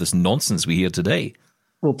against half this nonsense we hear today.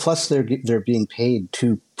 Well, plus they're being paid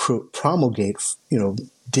to promulgate,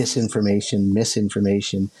 disinformation,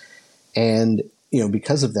 misinformation, and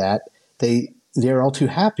because of that, they're all too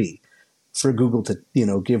happy for Google to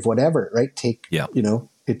give whatever, right?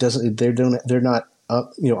 It doesn't. They're not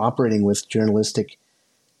operating with journalistic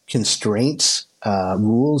constraints,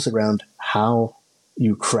 rules around how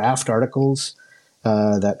you craft articles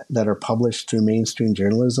that are published through mainstream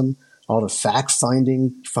journalism, all the fact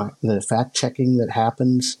finding, the fact checking that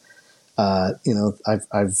happens.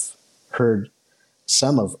 I've heard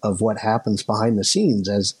some of what happens behind the scenes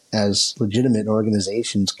as legitimate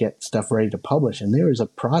organizations get stuff ready to publish, and there is a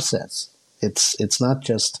process. It's not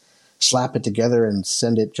just slap it together and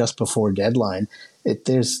send it just before deadline.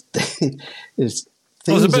 There's things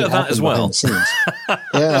there's a bit of that as well. Yeah.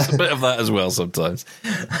 There's a bit of that as well sometimes.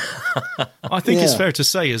 I think it's fair to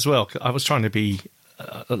say as well, I was trying to be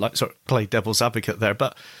sort of play devil's advocate there,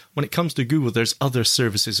 but when it comes to Google, there's other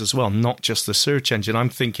services as well, not just the search engine. I'm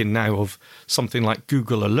thinking now of something like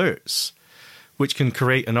Google Alerts, which can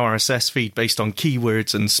create an RSS feed based on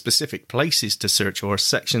keywords and specific places to search or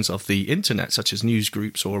sections of the internet, such as news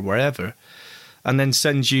groups or wherever, and then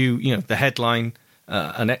send you, the headline,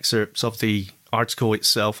 an excerpts of the article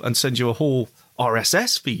itself, and send you a whole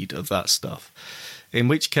RSS feed of that stuff. In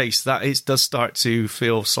which case, does start to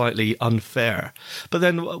feel slightly unfair. But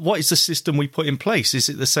then, what is the system we put in place? Is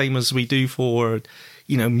it the same as we do for,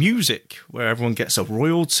 music, where everyone gets a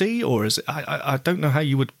royalty, or is it? I don't know how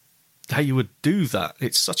you would do that.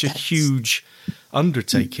 It's such a huge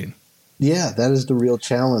undertaking. Yeah, that is the real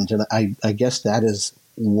challenge, and I guess that is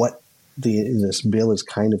what this bill is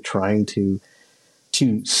kind of trying to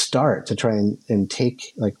start, to try and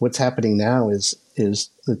take. Like, what's happening now is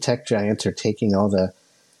the tech giants are taking all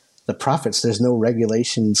the profits. There's no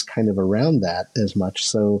regulations kind of around that as much.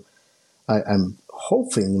 So I'm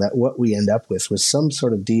hoping that what we end up with was some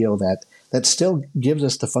sort of deal that still gives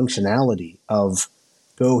us the functionality of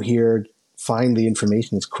go here, find the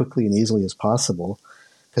information as quickly and easily as possible.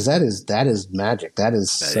 Because that is magic. That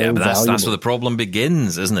is so valuable. That's where the problem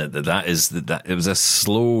begins, isn't it? That it was a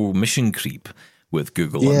slow mission creep with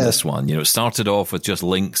Google on this one. It started off with just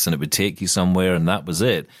links and it would take you somewhere and that was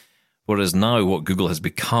it. Whereas now what Google has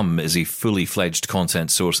become is a fully fledged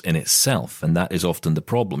content source in itself. And that is often the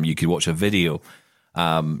problem. You could watch a video,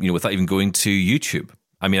 without even going to YouTube.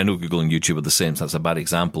 I mean, I know Google and YouTube are the same, so that's a bad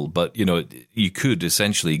example. But, you could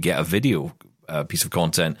essentially get a video piece of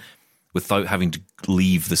content without having to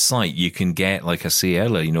leave the site. You can get, like I say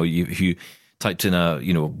earlier, if you typed in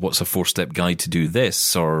what's a 4-step guide to do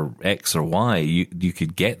this or X or Y, you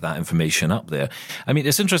could get that information up there. I mean,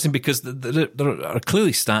 it's interesting because there are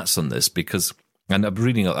clearly stats on this and I'm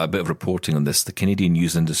reading a bit of reporting on this. The Canadian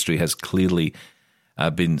news industry has clearly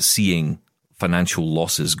been seeing financial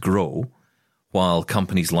losses grow, while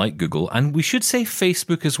companies like Google, and we should say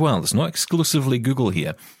Facebook as well, it's not exclusively Google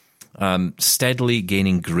here, steadily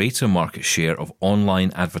gaining greater market share of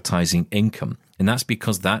online advertising income. And that's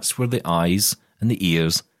because that's where the eyes and the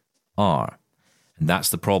ears are. And that's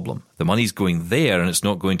the problem. The money's going there and it's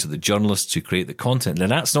not going to the journalists who create the content. And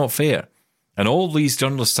that's not fair. And all these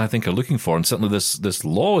journalists, I think, are looking for, and certainly this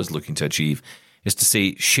law is looking to achieve, is to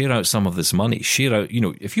say, share out some of this money. Share out,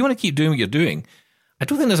 if you want to keep doing what you're doing, I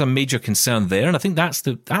don't think there's a major concern there. And I think that's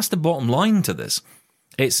the bottom line to this.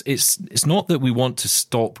 It's not that we want to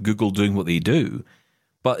stop Google doing what they do,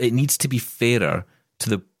 but it needs to be fairer to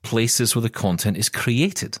the places where the content is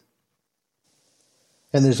created.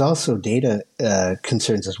 And there's also data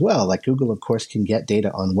concerns as well. Like Google, of course, can get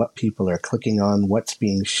data on what people are clicking on, what's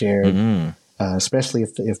being shared, especially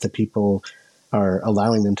if the people are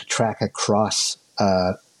allowing them to track across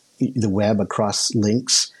the web, across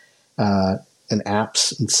links and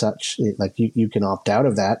apps and such. Like you can opt out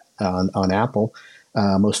of that on Apple,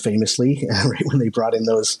 most famously, right when they brought in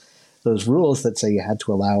those rules that say you had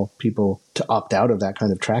to allow people to opt out of that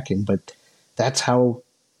kind of tracking. But that's how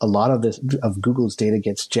a lot of Google's data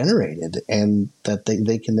gets generated, and that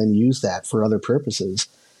they can then use that for other purposes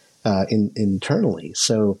internally.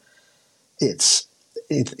 So it's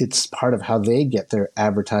part of how they get their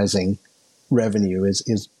advertising revenue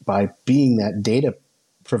is by being that data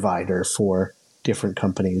provider for different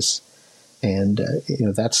companies. And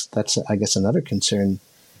that's I guess another concern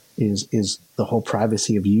is the whole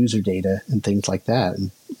privacy of user data and things like that.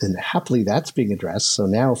 And happily that's being addressed. So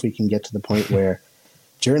now if we can get to the point where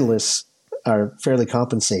journalists are fairly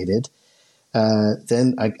compensated,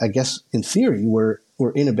 then I guess in theory we're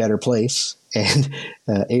in a better place and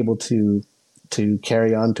able to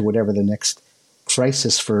carry on to whatever the next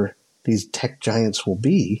crisis for these tech giants will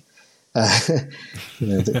be.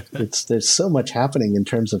 There's so much happening in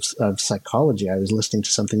terms of psychology. I was listening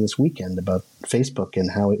to something this weekend about Facebook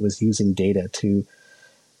and how it was using data to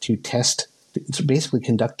basically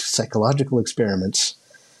conduct psychological experiments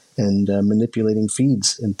and manipulating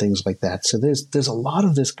feeds and things like that. So there's a lot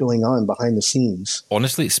of this going on behind the scenes.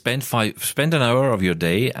 Honestly, spend an hour of your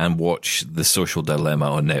day and watch The Social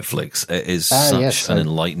Dilemma on Netflix. It is an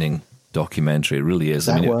enlightening documentary. It really is.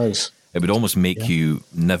 It would almost make you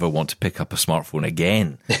never want to pick up a smartphone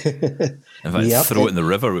again. In fact, throw it in the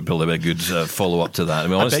river would probably be a good follow-up to that. I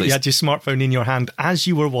mean, honestly, I bet you had your smartphone in your hand as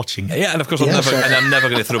you were watching it. Yeah, and of course I'm never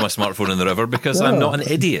going to throw my smartphone in the river because I'm not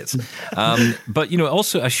an idiot. But,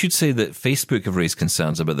 also I should say that Facebook have raised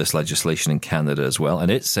concerns about this legislation in Canada as well,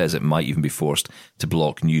 and it says it might even be forced to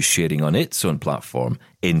block news sharing on its own platform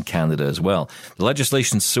in Canada as well. The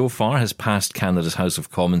legislation so far has passed Canada's House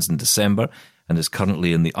of Commons in December and is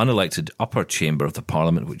currently in the unelected upper chamber of the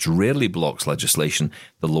Parliament, which rarely blocks legislation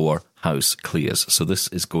the lower house clears. So this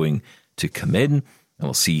is going to come in, and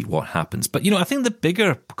we'll see what happens. But, I think the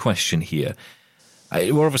bigger question here,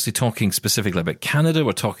 we're obviously talking specifically about Canada,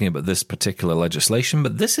 we're talking about this particular legislation,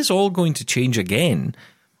 but this is all going to change again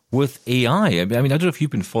with AI. I mean, I don't know if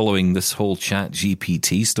you've been following this whole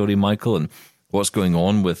ChatGPT story, Michael, and what's going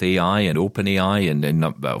on with AI and OpenAI and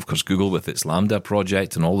of course, Google with its Lambda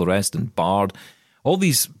project and all the rest, and Bard, all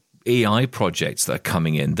these AI projects that are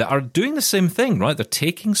coming in that are doing the same thing, right? They're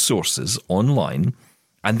taking sources online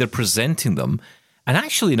and they're presenting them. And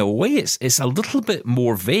actually, in a way, it's a little bit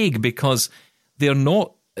more vague because they're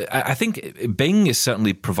not. I think Bing is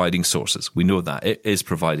certainly providing sources. We know that. It is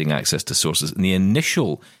providing access to sources. And the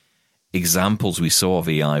initial examples we saw of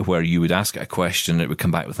AI where you would ask a question and it would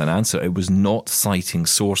come back with an answer, it was not citing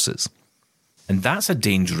sources. And that's a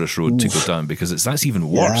dangerous road to go down because that's even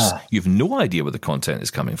worse. You have no idea where the content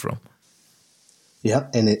is coming from. Yeah,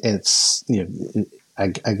 and it's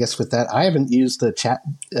I guess with that, I haven't used the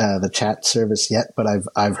chat service yet, but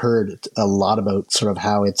I've heard a lot about sort of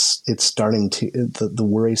how it's starting to the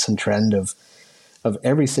worrisome trend of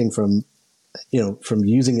everything from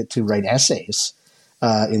using it to write essays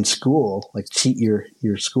in school, like cheat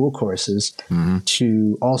your school courses,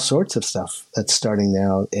 to all sorts of stuff that's starting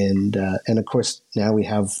now. And of course, now we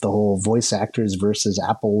have the whole voice actors versus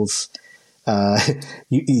Apple's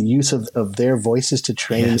use of their voices to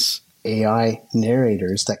train AI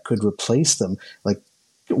narrators that could replace them. Like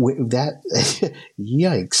that,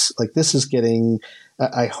 yikes. Like this is getting,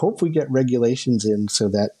 I hope we get regulations in so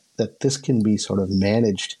that this can be sort of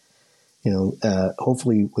managed,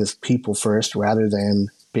 hopefully with people first rather than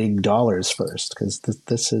big dollars first, because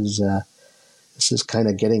this is kind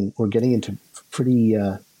of we're getting into pretty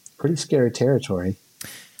scary territory.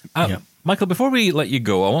 Michael, before we let you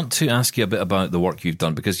go, I want to ask you a bit about the work you've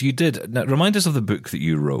done, because you did. Now, remind us of the book that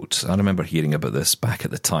you wrote. I remember hearing about this back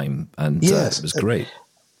at the time, and yes, it was great.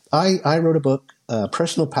 I wrote a book,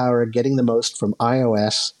 Personal Power, Getting the Most from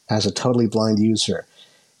iOS as a Totally Blind User.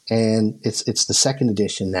 And it's the second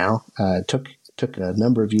edition now. It took a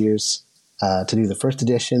number of years to do the first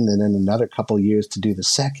edition, and then another couple years to do the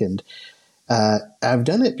second. I've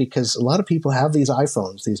done it because a lot of people have these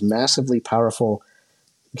iPhones, these massively powerful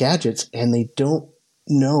gadgets, and they don't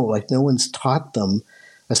know, like no one's taught them,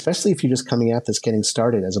 especially if you're just coming at this getting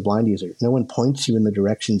started as a blind user. No one points you in the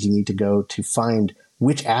directions you need to go to find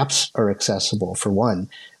which apps are accessible, for one,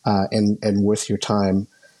 and worth your time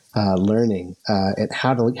learning, and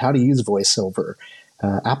how to use VoiceOver.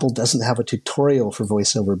 Apple doesn't have a tutorial for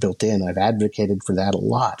VoiceOver built in. I've advocated for that a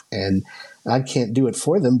lot, and I can't do it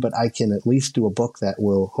for them, but I can at least do a book that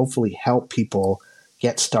will hopefully help people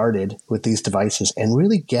get started with these devices and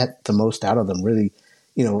really get the most out of them, really,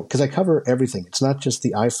 because I cover everything. It's not just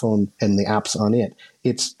the iPhone and the apps on it.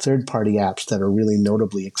 It's third-party apps that are really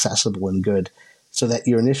notably accessible and good, so that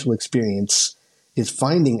your initial experience is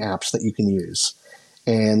finding apps that you can use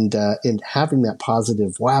and having that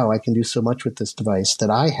positive, wow, I can do so much with this device that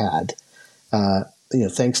I had,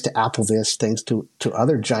 thanks to AppleVis, thanks to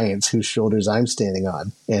other giants whose shoulders I'm standing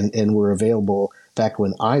on and were available back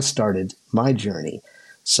when I started my journey.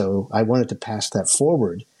 So I wanted to pass that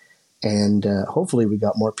forward. And hopefully we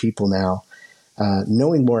got more people now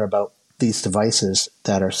knowing more about these devices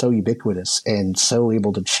that are so ubiquitous and so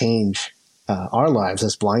able to change our lives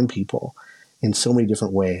as blind people in so many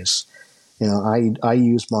different ways. I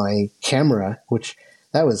use my camera,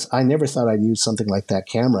 I never thought I'd use something like that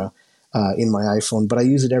camera in my iPhone, but I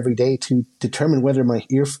use it every day to determine whether my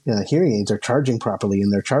hearing aids are charging properly in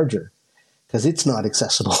their charger, because it's not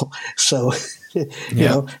accessible. So,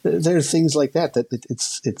 there's things like that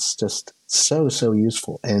it's just so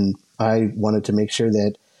useful. And I wanted to make sure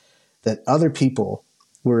that other people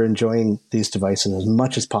were enjoying these devices as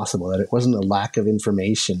much as possible, that it wasn't a lack of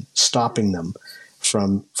information stopping them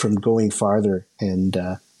from going farther and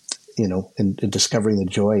discovering the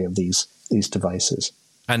joy of these devices.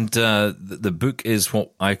 And the book is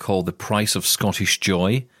what I call The Price of Scottish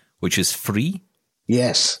Joy, which is free?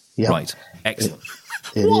 Yes. Yep. Right. Excellent.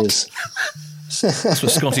 It is. That's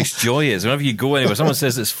what Scottish Joy is. Whenever you go anywhere, someone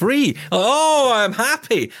says it's free. Oh, I'm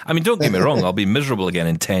happy. I mean, don't get me wrong. I'll be miserable again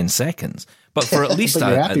in 10 seconds. But for at least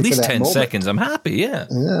 10 seconds, I'm happy, yeah.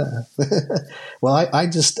 Well,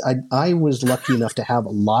 I was lucky enough to have a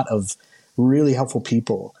lot of really helpful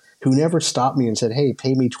people who never stopped me and said, hey,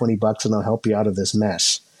 pay me $20 and I'll help you out of this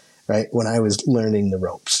mess, right, when I was learning the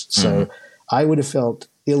ropes. So I would have felt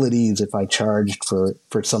ill at ease if I charged for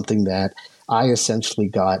something that I essentially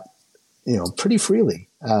got, pretty freely.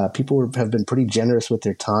 People have been pretty generous with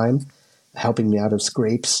their time, helping me out of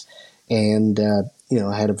scrapes. And,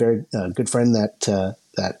 I had a very good friend that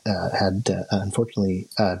had, unfortunately,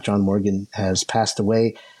 John Morgan has passed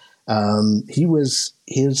away.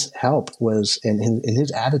 His help was, and in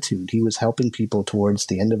his attitude, he was helping people towards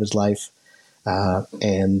the end of his life.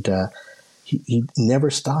 And he never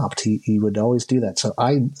stopped. He would always do that. So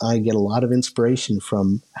I get a lot of inspiration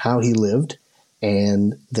from how he lived,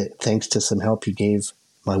 and that thanks to some help he gave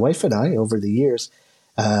my wife and I over the years,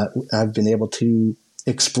 I've been able to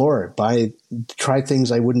explore, try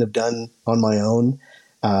things I wouldn't have done on my own,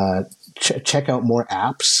 check out more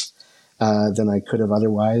apps than I could have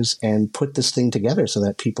otherwise, and put this thing together so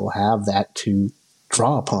that people have that to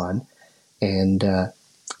draw upon, and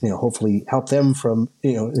hopefully help them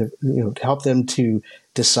help them to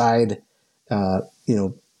decide,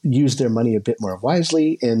 use their money a bit more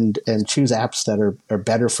wisely and choose apps that are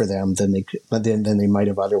better for them than they might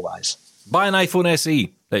have otherwise. Buy an iPhone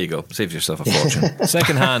SE. There you go. Save yourself a fortune.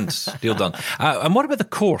 Second-hand, deal done. And what about the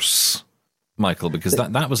course, Michael? Because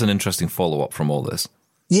that was an interesting follow-up from all this.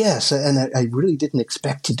 Yes, and I really didn't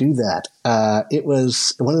expect to do that. It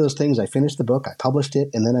was one of those things. I finished the book, I published it,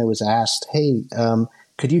 and then I was asked, hey,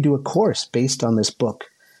 could you do a course based on this book?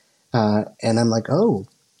 And I'm like, oh.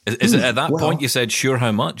 Is it at that point you said, sure,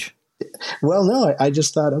 how much? Well, no, I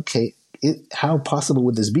just thought, okay, how possible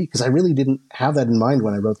would this be? Because I really didn't have that in mind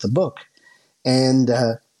when I wrote the book. And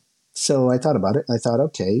so I thought about it, and I thought,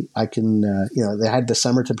 okay, I can, they had the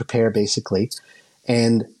summer to prepare, basically.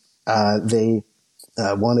 And they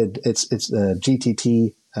wanted, it's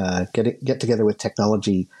GTT, get together with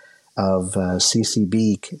technology of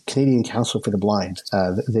CCB, Canadian Council for the Blind.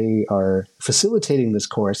 They are facilitating this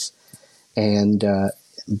course, and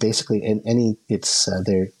basically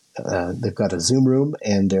they've got a Zoom room,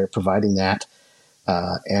 and they're providing that.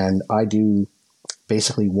 And I do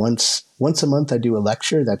basically once a month, I do a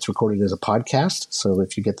lecture that's recorded as a podcast. So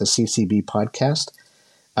if you get the CCB podcast,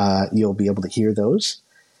 you'll be able to hear those.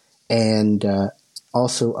 And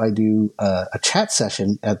also I do a chat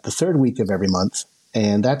session at the third week of every month.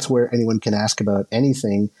 And that's where anyone can ask about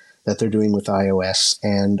anything that they're doing with iOS.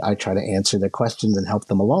 And I try to answer their questions and help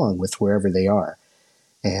them along with wherever they are.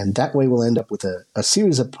 And that way we'll end up with a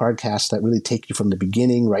series of podcasts that really take you from the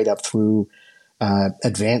beginning right up through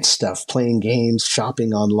advanced stuff, playing games,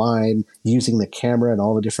 shopping online, using the camera and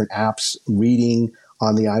all the different apps, reading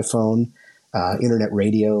on the iPhone, internet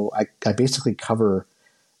radio. I basically cover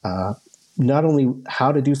not only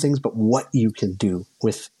how to do things, but what you can do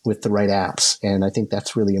with the right apps. And I think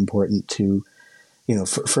that's really important to,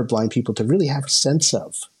 for blind people to really have a sense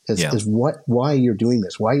of is why you're doing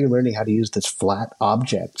this, why you're learning how to use this flat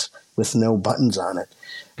object with no buttons on it,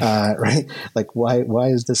 right? Like why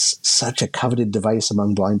is this such a coveted device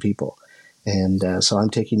among blind people? And so I'm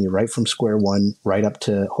taking you right from square one, right up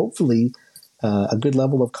to hopefully a good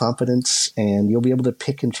level of confidence, and you'll be able to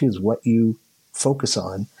pick and choose what you focus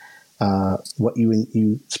on, what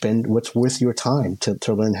you spend, what's worth your time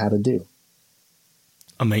to learn how to do.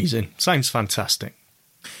 Amazing. Sounds fantastic.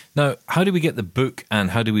 Now, how do we get the book,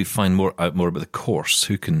 and how do we find out more about the course?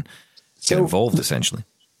 Who can get involved, essentially?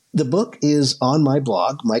 The book is on my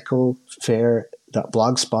blog,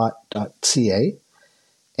 michaelfair.blogspot.ca,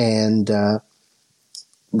 and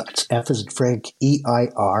that's F as in Frank,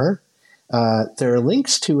 EIR. There are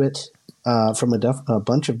links to it from a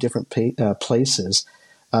bunch of different places,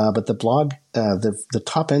 but the blog, the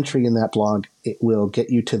top entry in that blog, it will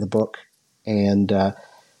get you to the book, and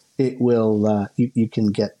it will you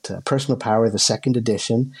can get Personal Power, the second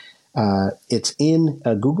edition. It's in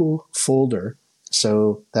a Google folder,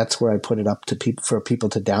 so that's where I put it up to for people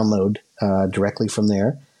to download directly from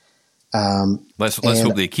there. Let's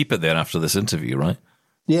hope they keep it there after this interview, right?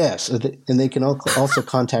 Yes, and they can also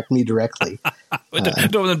contact me directly.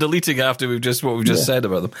 Don't want them deleting after what we've just said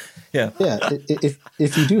about them. Yeah.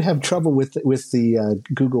 If you do have trouble with the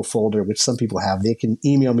Google folder, which some people have, they can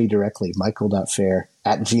email me directly,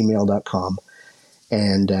 michael.fair@gmail.com,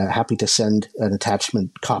 and happy to send an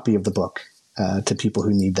attachment copy of the book to people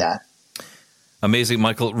who need that. Amazing,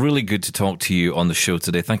 Michael. Really good to talk to you on the show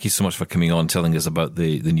today. Thank you so much for coming on, telling us about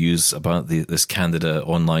the news about this Canada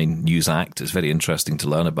Online News Act. It's very interesting to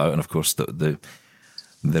learn about, and of course the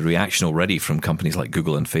reaction already from companies like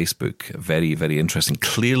Google and Facebook. Very, very interesting.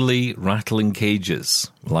 Clearly rattling cages.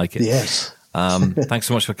 Like it. Yes. Thanks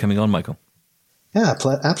so much for coming on, Michael. Yeah,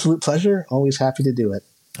 absolute pleasure. Always happy to do it.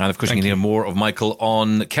 And of course, you can hear more of Michael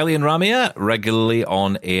on Kelly and Ramia regularly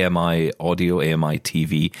on AMI Audio, AMI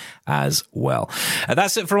TV as well.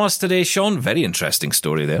 That's it from us today, Sean. Very interesting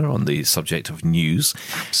story there on the subject of news.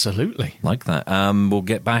 Absolutely. Like that. We'll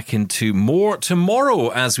get back into more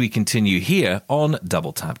tomorrow as we continue here on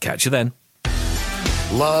Double Tap. Catch you then.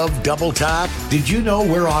 Love Double Tap? Did you know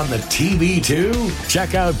we're on the TV too?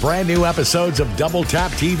 Check out brand new episodes of Double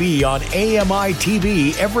Tap TV on AMI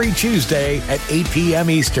TV every Tuesday at 8 p.m.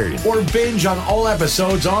 Eastern. Or binge on all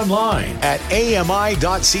episodes online at ami.ca/Double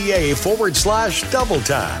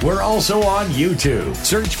Tap. We're also on YouTube.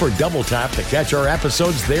 Search for Double Tap to catch our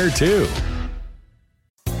episodes there too.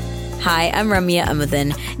 Hi, I'm Ramya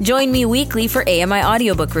Amudan. Join me weekly for AMI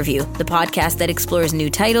Audiobook Review, the podcast that explores new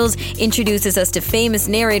titles, introduces us to famous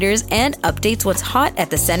narrators, and updates what's hot at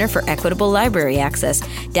the Center for Equitable Library Access.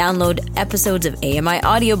 Download episodes of AMI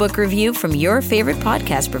Audiobook Review from your favorite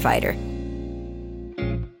podcast provider.